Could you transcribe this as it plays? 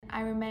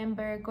I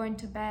remember going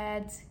to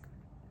bed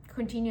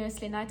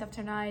continuously night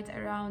after night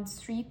around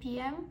 3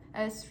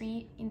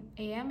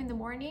 a.m. in the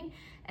morning,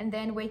 and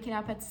then waking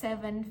up at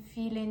 7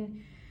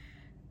 feeling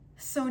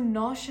so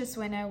nauseous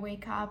when I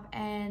wake up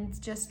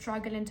and just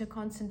struggling to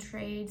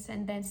concentrate,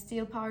 and then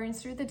still powering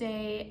through the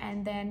day,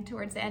 and then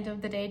towards the end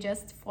of the day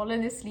just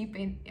falling asleep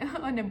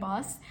on a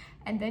bus,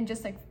 and then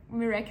just like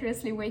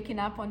miraculously waking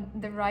up on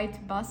the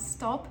right bus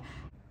stop.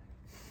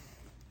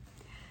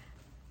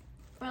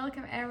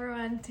 Welcome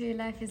everyone to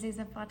Life is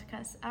Lisa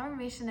podcast. Our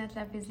mission at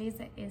Life is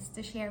Lisa is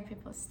to share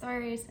people's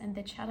stories and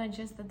the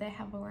challenges that they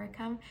have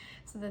overcome,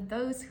 so that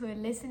those who are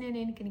listening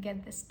in can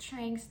get the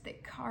strength, the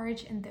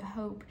courage, and the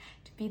hope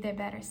to be their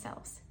better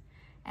selves.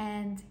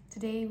 And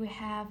today we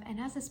have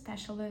another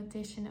special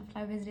edition of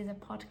Life is Lisa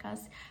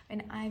podcast,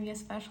 and I'm your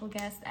special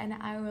guest, and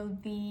I will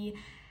be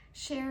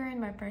sharing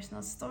my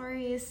personal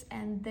stories.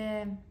 And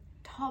the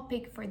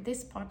topic for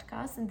this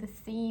podcast and the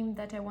theme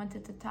that I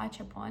wanted to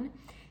touch upon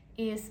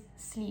is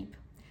sleep.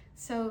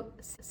 So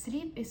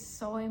sleep is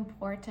so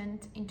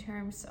important in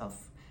terms of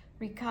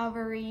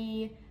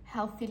recovery,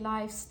 healthy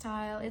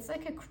lifestyle. It's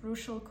like a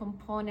crucial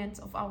component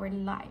of our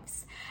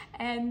lives.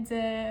 And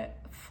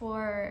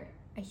for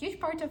a huge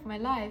part of my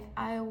life,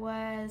 I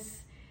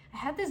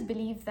had this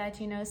belief that,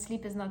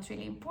 sleep is not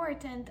really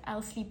important.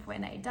 I'll sleep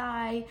when I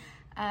die.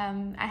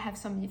 I have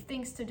so many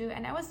things to do.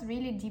 And I was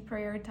really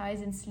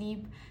deprioritizing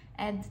sleep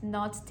and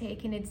not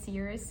taking it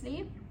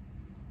seriously.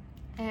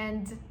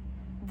 And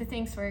the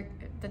things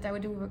that I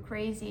would do were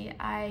crazy.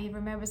 I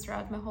remember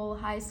throughout my whole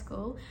high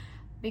school,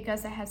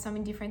 because I had so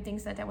many different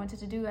things that I wanted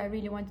to do. I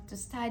really wanted to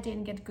study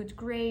and get good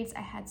grades. I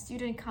had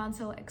student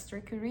council,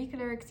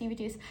 extracurricular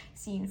activities,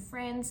 seeing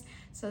friends.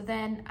 So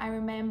then I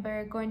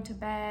remember going to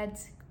bed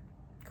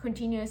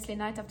continuously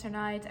night after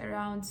night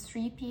around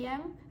 3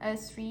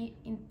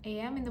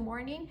 a.m. in the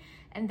morning,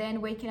 and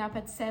then waking up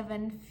at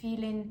 7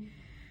 feeling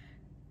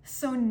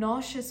so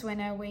nauseous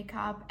when I wake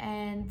up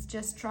and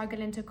just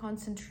struggling to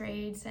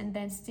concentrate, and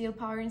then still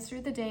powering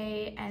through the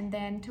day, and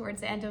then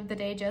towards the end of the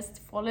day just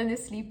falling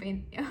asleep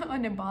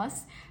on a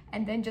bus,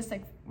 and then just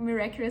like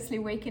miraculously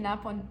waking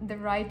up on the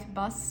right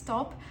bus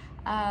stop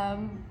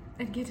and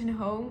getting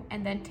home,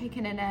 and then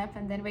taking a nap,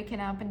 and then waking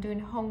up and doing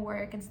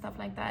homework and stuff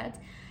like that.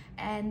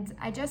 And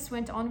I just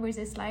went on with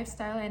this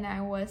lifestyle, and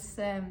I was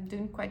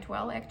doing quite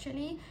well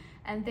actually.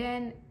 And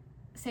then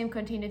same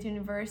continued to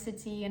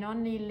university, and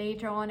only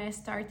later on I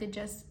started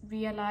just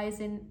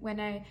realizing, when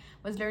I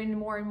was learning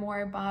more and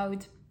more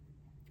about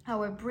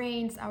our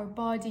brains, our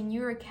body,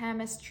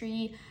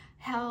 neurochemistry,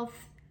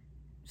 health,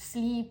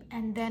 sleep,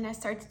 and then I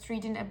started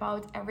reading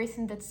about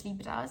everything that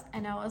sleep does,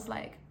 and I was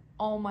like,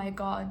 oh my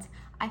god,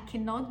 I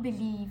cannot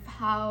believe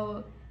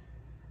how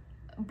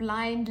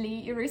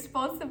blindly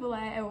irresponsible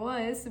I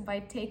was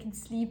by taking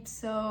sleep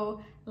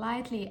so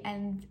lightly.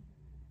 And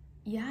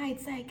yeah,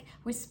 it's like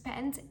we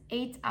spend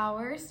 8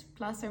 hours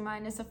plus or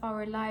minus of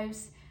our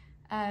lives,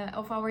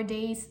 of our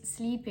days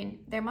sleeping.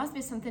 There must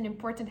be something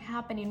important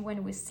happening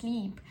when we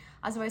sleep.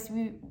 Otherwise,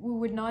 we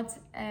would not.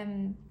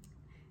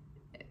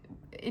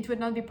 It would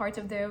not be part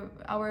of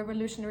our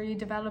evolutionary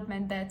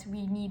development that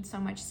we need so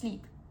much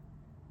sleep.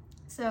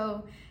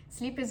 So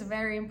sleep is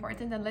very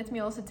important. And let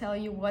me also tell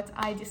you what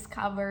I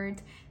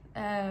discovered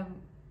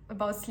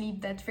about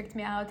sleep that freaked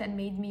me out and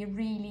made me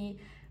really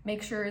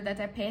make sure that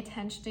I pay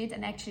attention to it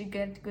and actually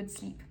get good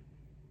sleep.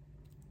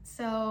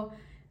 So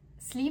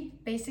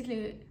sleep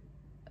basically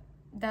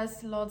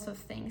does lots of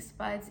things,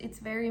 but it's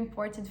very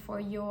important for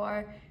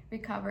your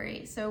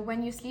recovery. So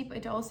when you sleep,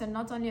 it also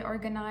not only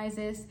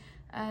organizes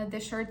the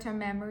short-term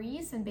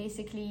memories and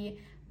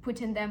basically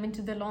putting them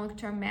into the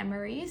long-term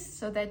memories,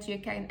 so that you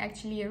can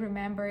actually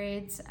remember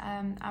it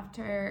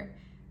after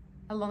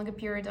a longer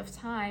period of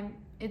time.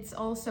 It's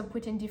also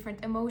putting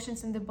different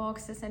emotions in the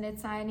boxes and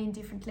assigning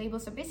different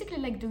labels. So basically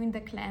like doing the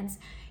cleanse.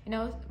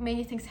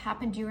 Many things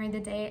happen during the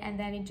day, and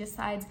then it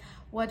decides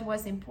what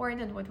was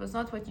important, what was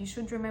not, what you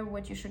should remember,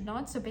 what you should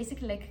not. So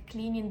basically like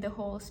cleaning the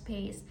whole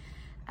space.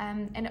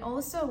 And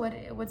also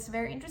what's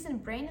very interesting,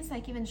 brain is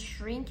like even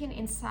shrinking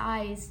in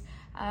size,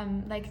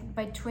 like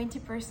by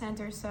 20%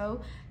 or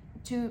so,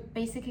 to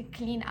basically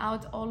clean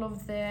out all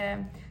of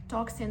the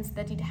toxins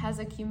that it has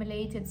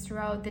accumulated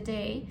throughout the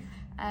day.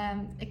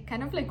 It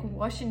kind of like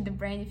washing the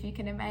brain, if you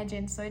can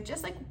imagine. So it's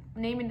just like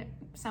naming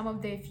some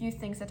of the few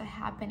things that are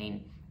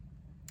happening.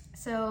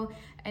 So,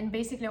 and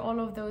basically all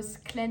of those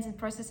cleansing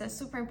processes are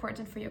super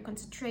important for your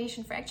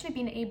concentration, for actually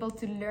being able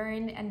to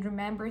learn and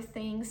remember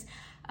things,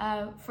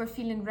 for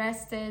feeling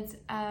rested,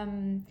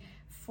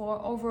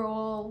 for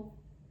overall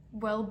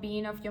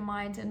well-being of your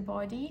mind and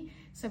body.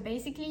 So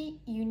basically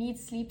you need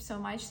sleep so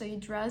much, so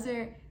you'd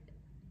rather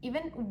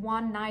even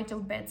one night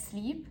of bad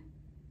sleep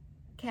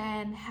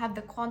can have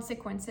the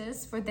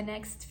consequences for the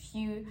next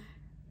few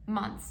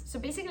months. So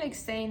basically like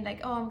saying like,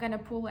 oh, I'm gonna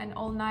pull an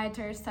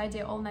all-nighter, study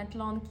all night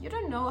long. You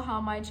don't know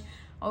how much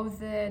of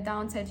the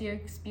downside you're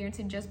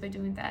experiencing just by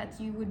doing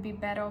that. You would be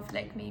better off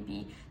like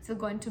maybe still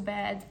going to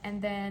bed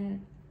and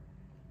then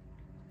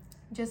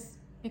just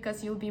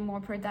because you'll be more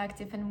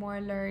productive and more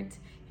alert.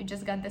 You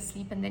just got the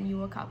sleep and then you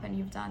woke up and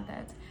you've done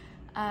that.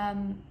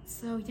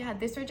 So yeah,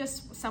 these were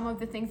just some of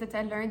the things that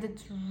I learned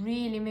that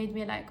really made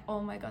me like, oh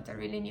my God, I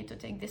really need to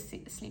take this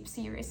sleep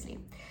seriously.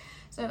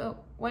 So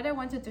what I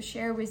wanted to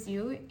share with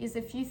you is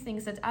a few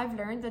things that I've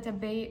learned that are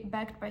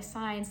backed by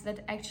science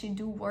that actually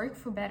do work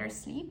for better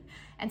sleep.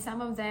 And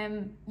some of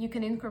them you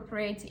can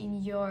incorporate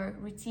in your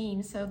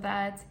routine so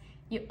that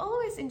you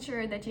always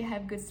ensure that you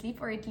have good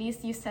sleep, or at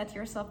least you set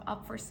yourself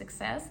up for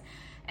success.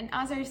 And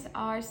others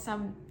are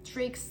some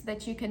tricks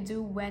that you can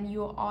do when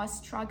you are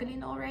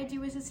struggling already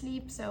with the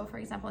sleep. So for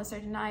example, on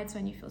certain nights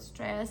when you feel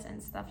stressed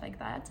and stuff like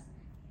that.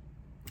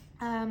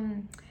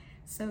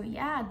 So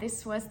yeah,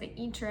 this was the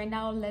intro.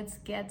 Now let's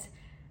get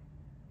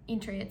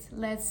into it.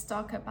 Let's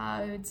talk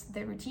about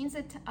the routines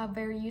that are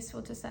very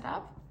useful to set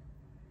up.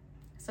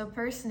 So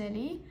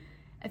personally,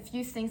 a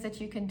few things that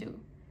you can do.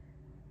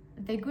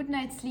 The good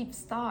night sleep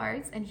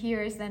starts, and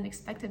here is the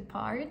unexpected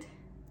part,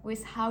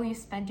 with how you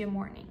spend your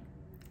morning.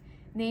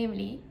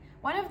 Namely,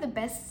 one of the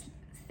best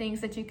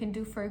things that you can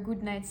do for a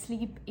good night's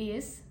sleep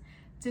is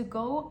to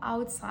go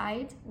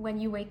outside when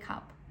you wake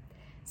up.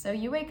 So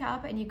you wake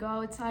up and you go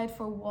outside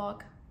for a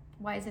walk.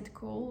 Why is it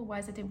cool? Why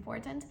is it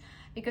important?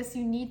 Because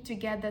you need to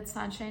get that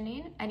sunshine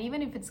in, and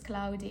even if it's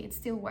cloudy, it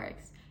still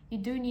works. You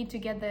do need to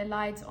get the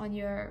light on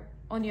your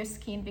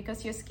skin,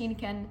 because your skin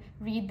can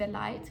read the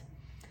light.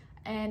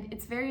 And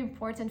it's very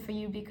important for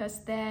you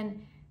because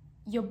then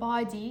your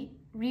body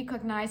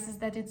recognizes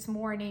that it's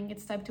morning,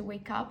 it's time to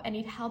wake up, and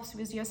it helps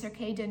with your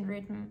circadian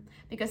rhythm,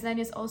 because then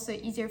it's also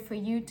easier for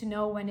you to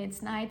know when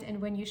it's night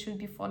and when you should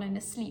be falling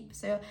asleep.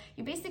 So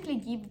you basically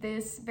give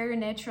this very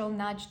natural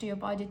nudge to your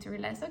body to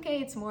realize,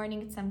 okay, it's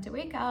morning, it's time to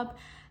wake up,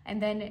 and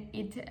then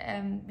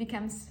it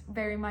becomes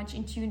very much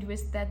in tune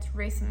with that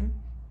rhythm.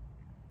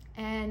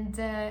 And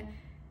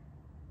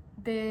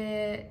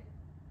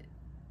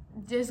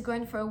just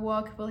going for a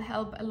walk will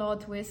help a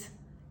lot with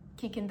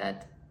kicking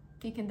that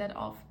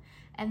off.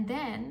 And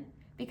then,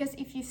 because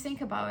if you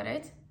think about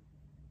it,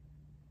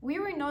 we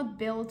were not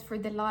built for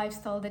the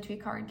lifestyle that we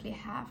currently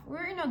have. We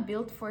were not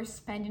built for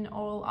spending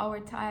all our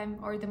time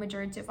or the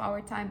majority of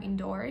our time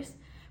indoors.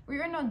 We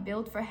were not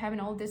built for having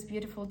all this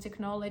beautiful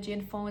technology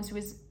and phones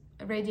with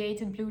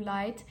radiated blue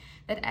light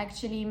that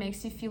actually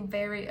makes you feel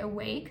very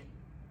awake.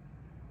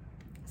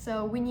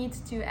 So we need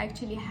to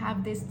actually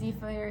have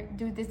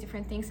do these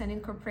different things and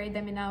incorporate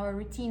them in our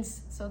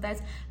routines so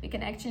that we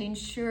can actually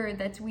ensure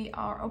that we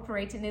are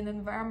operating in an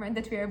environment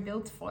that we are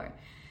built for.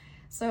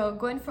 So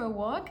going for a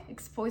walk,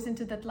 exposing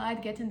to that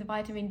light, getting the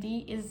vitamin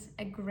D is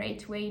a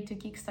great way to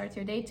kickstart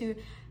your day, to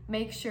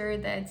make sure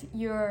that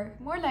you're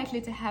more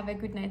likely to have a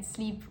good night's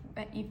sleep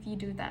if you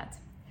do that.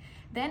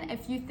 Then a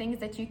few things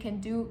that you can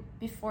do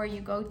before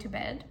you go to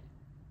bed.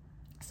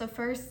 So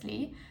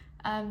firstly,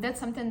 that's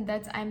something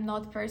that I'm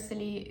not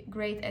personally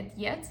great at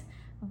yet,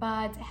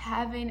 but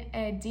having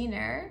a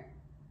dinner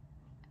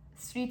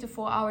 3 to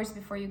 4 hours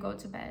before you go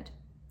to bed.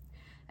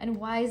 And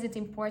why is it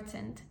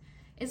important?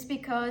 It's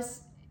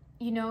because,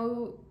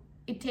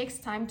 it takes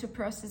time to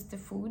process the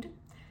food,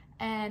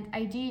 and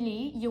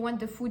ideally you want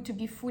the food to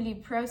be fully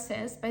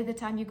processed by the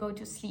time you go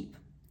to sleep.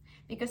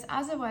 Because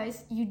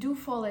otherwise you do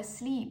fall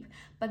asleep,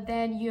 but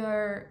then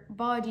your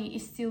body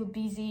is still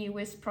busy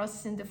with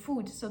processing the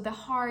food. So the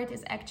heart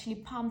is actually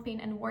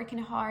pumping and working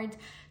hard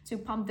to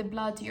pump the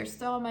blood to your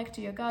stomach,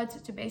 to your gut,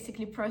 to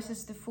basically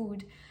process the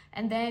food.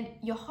 And then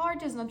your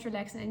heart is not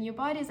relaxing and your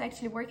body is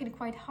actually working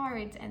quite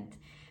hard, and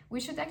we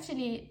should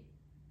actually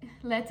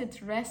let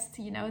it rest.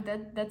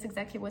 That's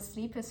exactly what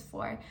sleep is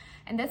for.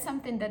 And that's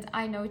something that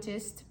I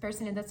noticed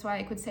personally. That's why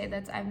I could say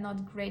that I'm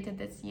not great at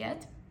this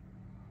yet.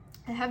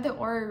 I have the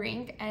Oura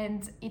ring,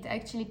 and it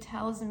actually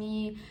tells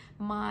me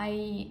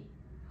my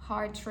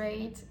heart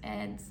rate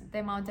and the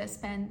amount I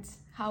spent,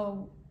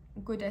 how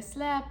good I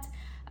slept,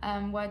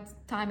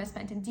 what time I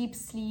spent in deep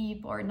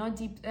sleep or not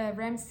deep,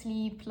 REM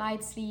sleep,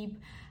 light sleep,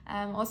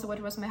 also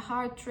what was my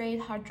heart rate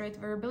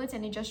variability,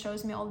 and it just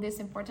shows me all these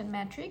important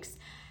metrics.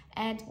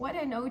 And what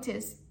I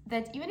noticed,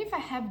 that even if I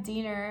have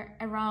dinner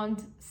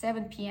around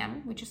 7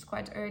 p.m., which is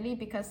quite early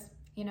because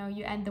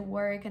you end the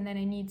work and then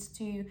I need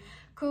to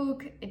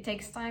cook, it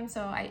takes time,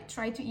 so I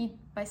try to eat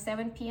by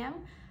 7 p.m.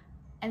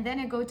 and then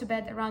I go to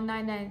bed around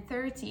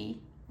 9:30.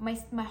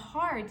 My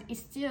heart is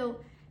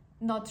still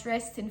not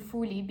resting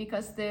fully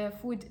because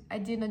I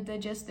didn't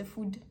digest the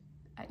food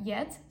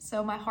yet,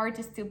 so my heart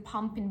is still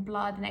pumping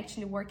blood and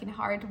actually working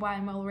hard while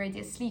I'm already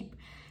asleep,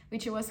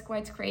 which was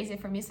quite crazy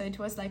for me. So it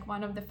was like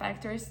one of the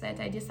factors that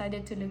I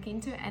decided to look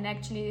into and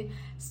actually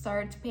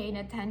start paying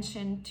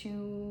attention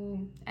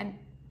to and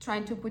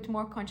trying to put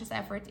more conscious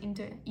effort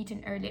into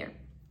eating earlier.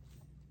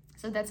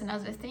 So that's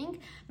another thing.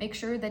 Make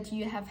sure that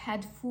you have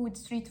had food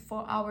 3 to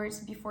 4 hours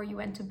before you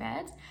went to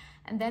bed.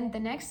 And then the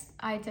next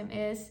item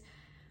is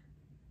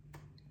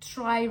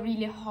try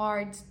really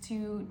hard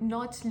to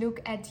not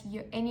look at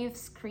any of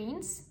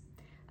screens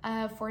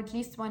for at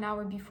least 1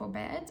 hour before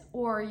bed,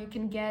 or you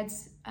can get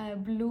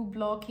blue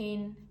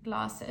blocking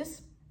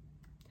glasses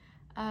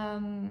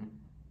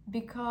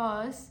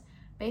because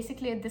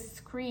basically the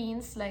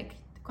screens, like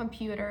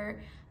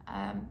computer,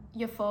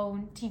 your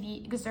phone,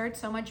 TV exert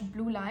so much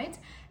blue light,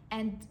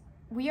 and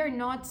we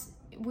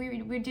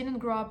didn't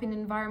grow up in an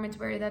environment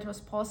where that was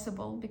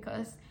possible,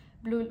 because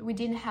we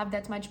didn't have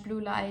that much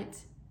blue light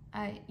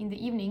in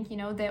the evening.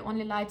 The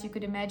only light you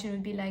could imagine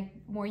would be like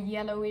more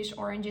yellowish,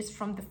 oranges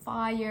from the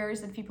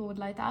fires that people would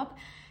light up.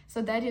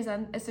 So that is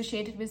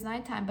associated with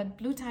nighttime, but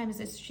blue time is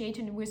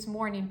associated with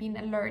morning, being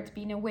alert,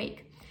 being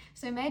awake.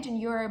 So imagine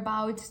you're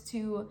about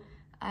to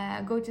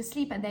go to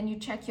sleep, and then you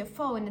check your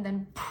phone, and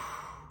then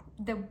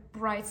the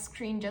bright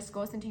screen just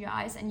goes into your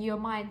eyes, and your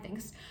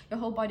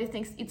whole body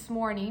thinks it's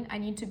morning, I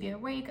need to be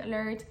awake,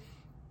 alert.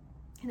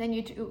 And then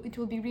it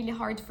will be really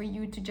hard for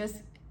you to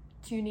just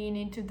tune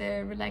into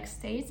the relaxed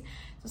state.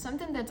 So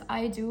something that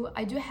I do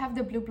have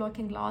the blue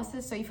blocking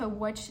glasses. So if I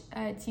watch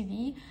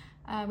TV,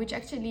 which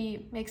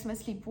actually makes my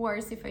sleep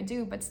worse if I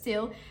do, but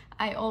still,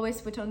 I always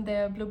put on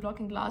the blue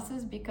blocking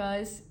glasses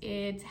because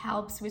it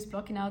helps with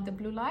blocking out the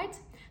blue light.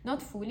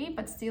 Not fully,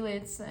 but still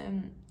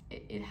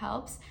it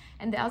helps.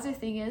 And the other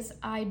thing is,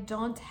 I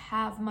don't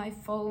have my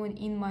phone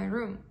in my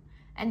room,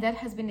 and that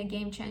has been a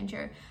game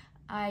changer.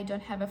 I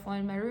don't have a phone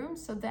in my room,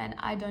 so then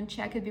I don't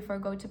check it before I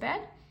go to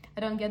bed.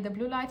 I don't get the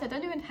blue light. I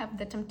don't even have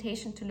the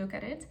temptation to look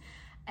at it.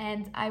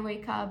 And I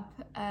wake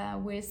up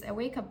with a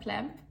wake-up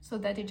lamp so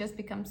that it just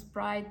becomes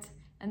bright,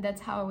 and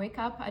that's how I wake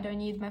up. I don't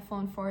need my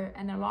phone for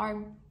an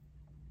alarm,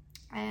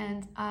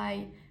 and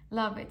I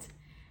love it.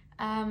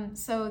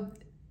 So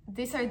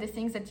these are the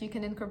things that you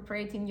can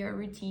incorporate in your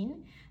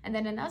routine. And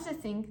then another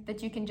thing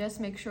that you can just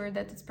make sure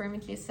that it's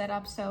permanently set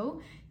up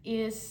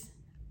is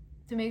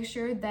to make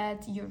sure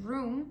that your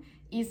room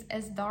is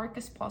as dark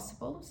as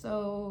possible.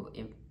 So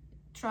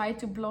try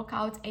to block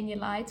out any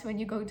light when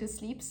you go to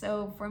sleep.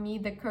 So for me,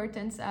 the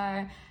curtains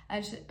are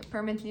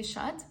permanently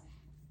shut,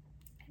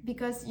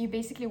 because you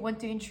basically want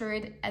to ensure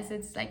it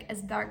it's like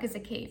as dark as a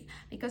cave.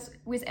 Because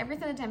with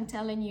everything that I'm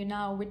telling you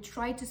now, we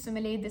try to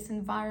simulate this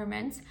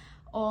environment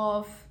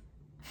of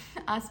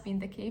us being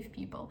the cave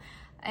people,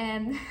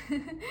 and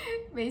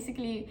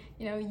basically,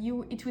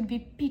 it would be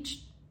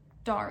pitch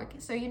dark.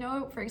 So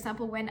for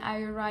example, when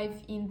I arrive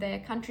in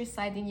the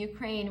countryside in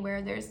Ukraine,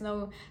 where there's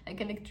no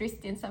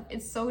electricity and stuff,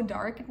 it's so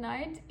dark at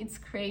night, it's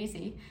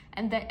crazy.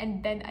 And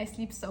then I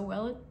sleep so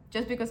well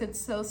just because it's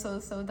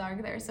so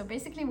dark there. So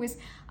basically, with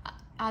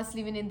us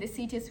living in the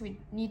cities, we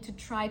need to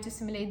try to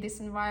simulate this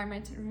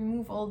environment,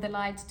 remove all the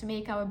lights to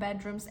make our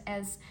bedrooms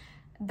as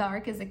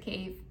dark as a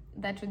cave.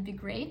 That would be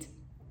great.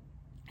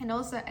 And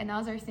also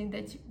another thing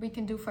that we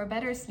can do for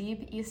better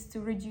sleep is to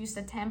reduce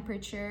the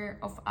temperature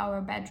of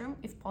our bedroom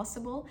if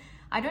possible.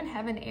 I don't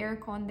have an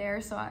aircon there,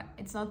 so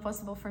it's not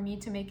possible for me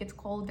to make it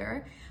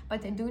colder,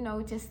 but I do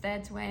notice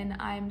that when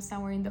I'm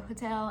somewhere in the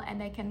hotel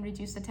and I can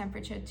reduce the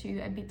temperature to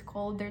a bit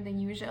colder than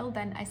usual,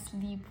 then I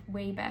sleep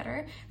way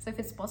better. So if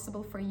it's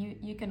possible for you,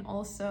 you can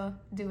also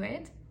do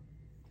it.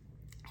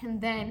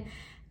 And then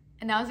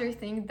another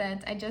thing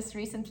that I just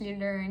recently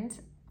learned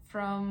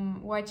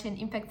from watching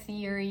impact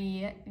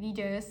theory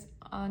videos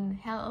on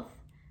health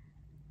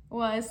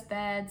was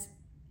that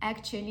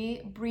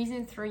actually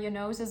breathing through your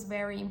nose is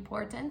very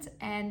important,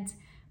 and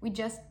we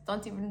just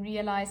don't even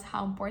realize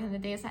how important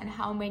it is and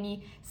how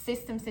many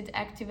systems it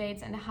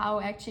activates, and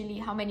how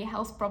many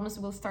health problems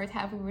we'll start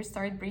having when we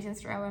start breathing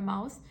through our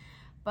mouth.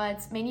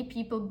 But many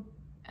people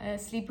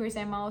sleep with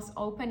their mouths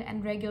open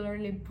and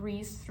regularly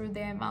breathe through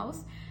their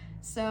mouth.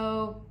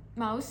 So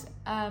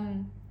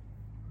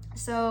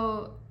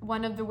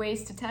one of the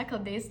ways to tackle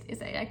this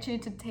is actually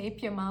to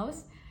tape your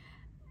mouth.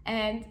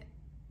 And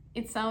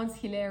it sounds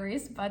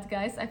hilarious, but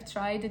guys, I've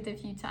tried it a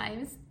few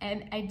times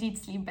and I did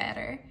sleep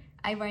better.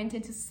 I went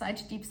into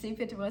such deep sleep,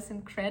 it was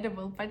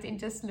incredible, but it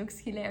just looks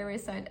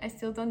hilarious. So I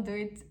still don't do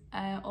it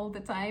all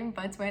the time,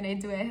 but when I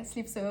do, I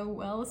sleep so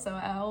well, so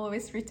I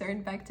always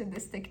return back to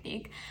this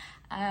technique.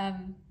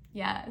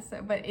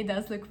 But it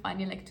does look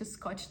funny, like to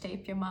scotch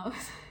tape your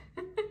mouth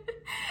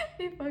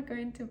before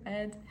going to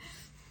bed.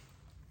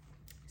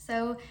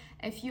 So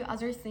a few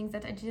other things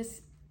that I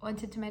just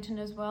wanted to mention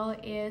as well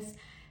is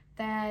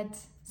that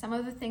some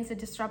of the things that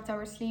disrupt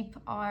our sleep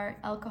are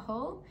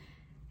alcohol,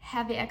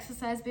 heavy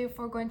exercise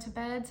before going to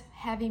bed,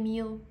 heavy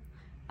meal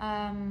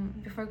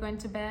before going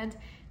to bed.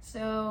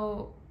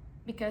 So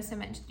because I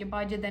mentioned your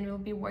body then will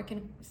be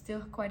working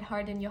still quite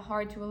hard, and your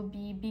heart will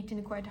be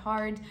beating quite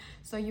hard,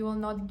 so you will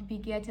not be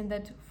getting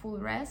that full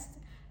rest.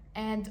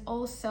 And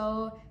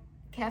also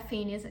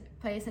caffeine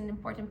plays an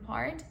important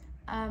part.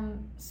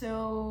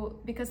 So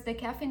because the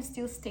caffeine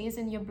still stays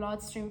in your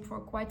bloodstream for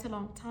quite a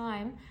long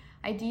time,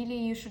 ideally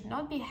you should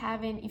not be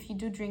having, if you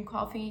do drink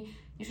coffee,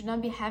 you should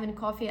not be having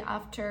coffee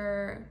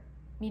after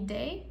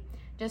midday,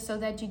 just so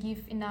that you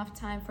give enough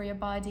time for your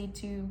body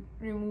to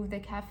remove the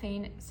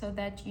caffeine, so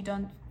that you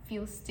don't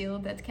feel still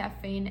that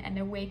caffeine and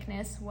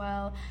awakeness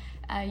while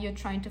you're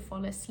trying to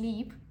fall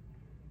asleep.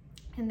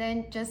 And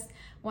then just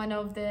one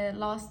of the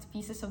last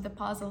pieces of the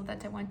puzzle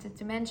that I wanted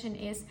to mention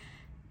is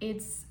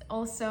it's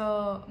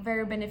also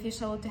very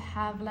beneficial to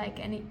have like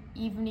an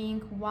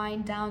evening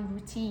wind down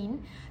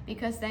routine,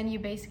 because then you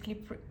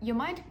basically your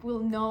mind will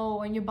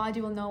know and your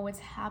body will know what's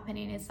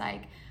happening. It's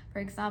like, for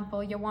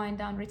example, your wind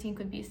down routine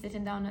could be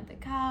sitting down on the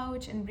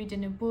couch and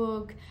reading a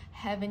book,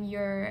 having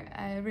your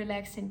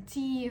relaxing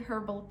tea,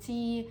 herbal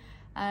tea,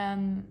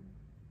 and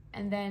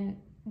then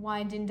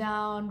winding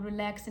down,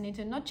 relaxing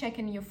into not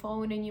checking your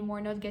phone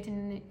anymore, not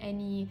getting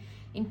any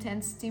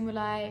intense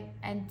stimuli,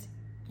 and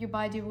your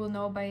body will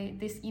know by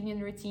this evening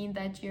routine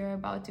that you're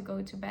about to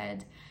go to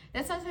bed.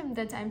 That's something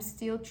that I'm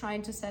still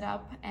trying to set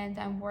up and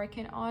I'm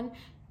working on.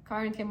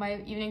 Currently,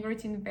 my evening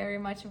routine very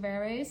much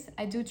varies.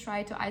 I do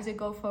try to either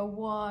go for a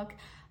walk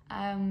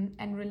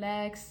and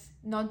relax,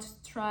 not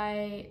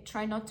try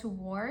not to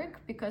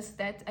work, because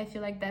that, I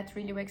feel like that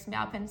really wakes me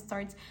up and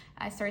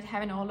I start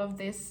having all of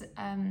this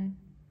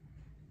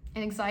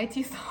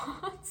anxiety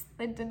thoughts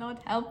that do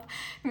not help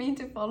me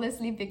to fall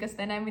asleep, because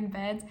then I'm in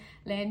bed,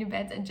 laying in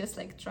bed and just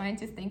like trying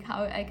to think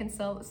how I can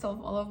solve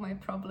all of my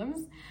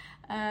problems,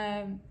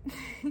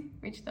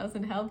 which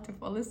doesn't help to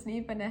fall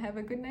asleep and I have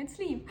a good night's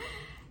sleep.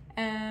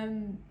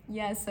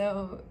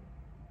 So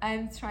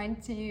I'm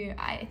trying to,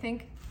 I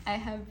think I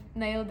have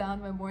nailed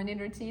down my morning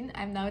routine.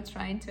 I'm now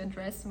trying to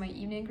address my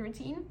evening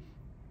routine,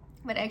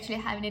 but actually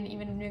having an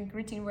evening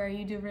routine where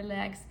you do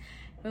relax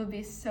will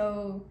be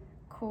so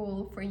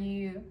cool for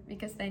you,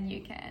 because then you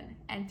can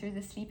enter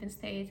the sleeping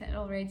state and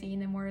already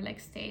in a more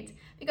relaxed state.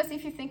 Because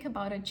if you think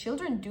about it,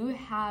 children do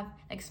have,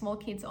 like small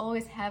kids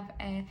always have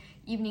a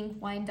evening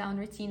wind down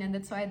routine, and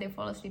that's why they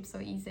fall asleep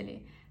so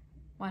easily.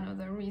 One of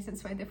the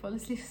reasons why they fall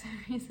asleep so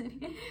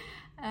easily.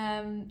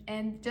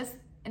 And just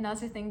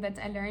another thing that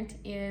I learned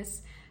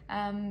is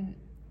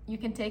you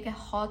can take a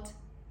hot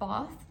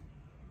bath.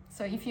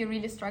 So if you're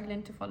really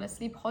struggling to fall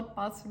asleep, hot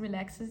bath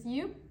relaxes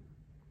you.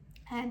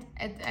 And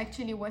it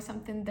actually was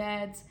something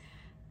that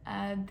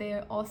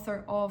the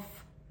author of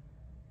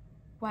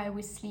Why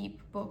We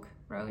Sleep book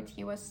wrote.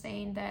 He was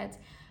saying that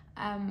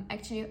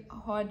actually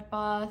hot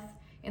bath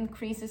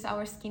increases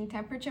our skin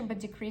temperature but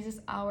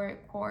decreases our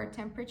core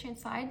temperature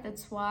inside.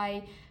 That's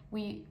why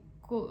we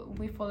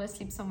fall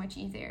asleep so much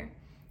easier.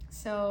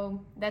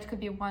 So that could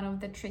be one of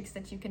the tricks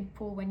that you can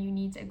pull when you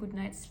need a good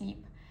night's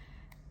sleep.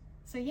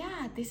 So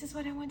yeah, this is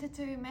what I wanted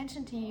to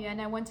mention to you,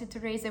 and I wanted to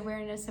raise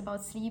awareness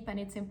about sleep and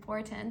its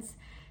importance.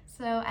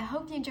 So I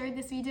hope you enjoyed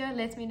this video.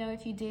 Let me know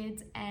if you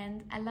did,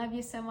 and I love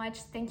you so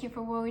much. Thank you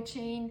for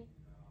watching,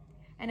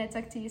 and I'll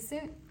talk to you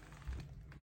soon.